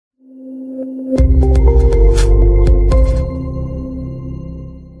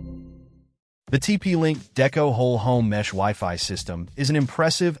The TP-Link Deco Whole Home Mesh Wi-Fi system is an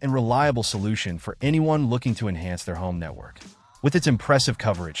impressive and reliable solution for anyone looking to enhance their home network. With its impressive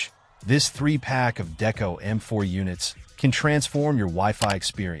coverage, this 3-pack of Deco M4 units can transform your Wi-Fi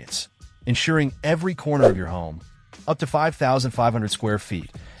experience, ensuring every corner of your home, up to 5,500 square feet,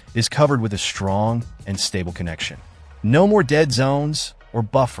 is covered with a strong and stable connection. No more dead zones or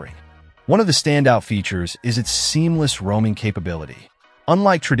buffering. One of the standout features is its seamless roaming capability.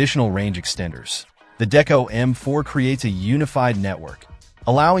 Unlike traditional range extenders, the Deco M4 creates a unified network,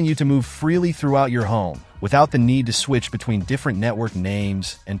 allowing you to move freely throughout your home without the need to switch between different network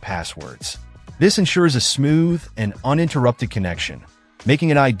names and passwords. This ensures a smooth and uninterrupted connection, making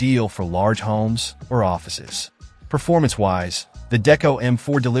it ideal for large homes or offices. Performance-wise, the Deco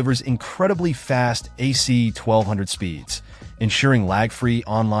M4 delivers incredibly fast AC 1200 speeds, ensuring lag-free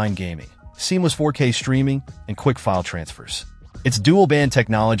online gaming, seamless 4K streaming, and quick file transfers. Its dual-band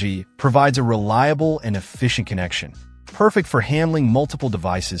technology provides a reliable and efficient connection, perfect for handling multiple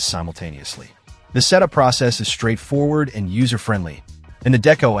devices simultaneously. The setup process is straightforward and user-friendly, and the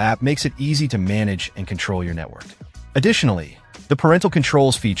Deco app makes it easy to manage and control your network. Additionally, the parental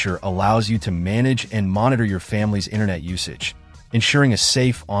controls feature allows you to manage and monitor your family's internet usage, ensuring a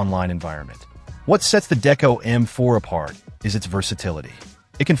safe online environment. What sets the Deco M4 apart is its versatility.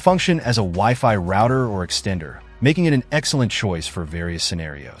 It can function as a Wi-Fi router or extender, making it an excellent choice for various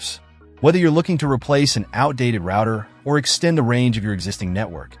scenarios. Whether you're looking to replace an outdated router or extend the range of your existing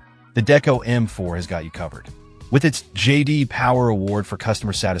network, the Deco M4 has got you covered. With its JD Power Award for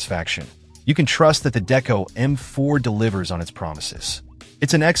customer satisfaction, you can trust that the Deco M4 delivers on its promises.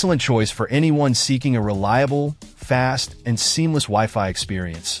 It's an excellent choice for anyone seeking a reliable, fast, and seamless Wi-Fi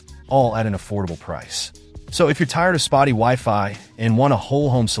experience, all at an affordable price. So if you're tired of spotty Wi-Fi and want a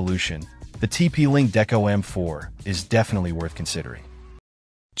whole home solution, the TP-Link Deco M4 is definitely worth considering.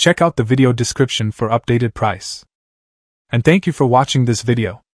 Check out the video description for updated price. And thank you for watching this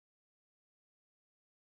video.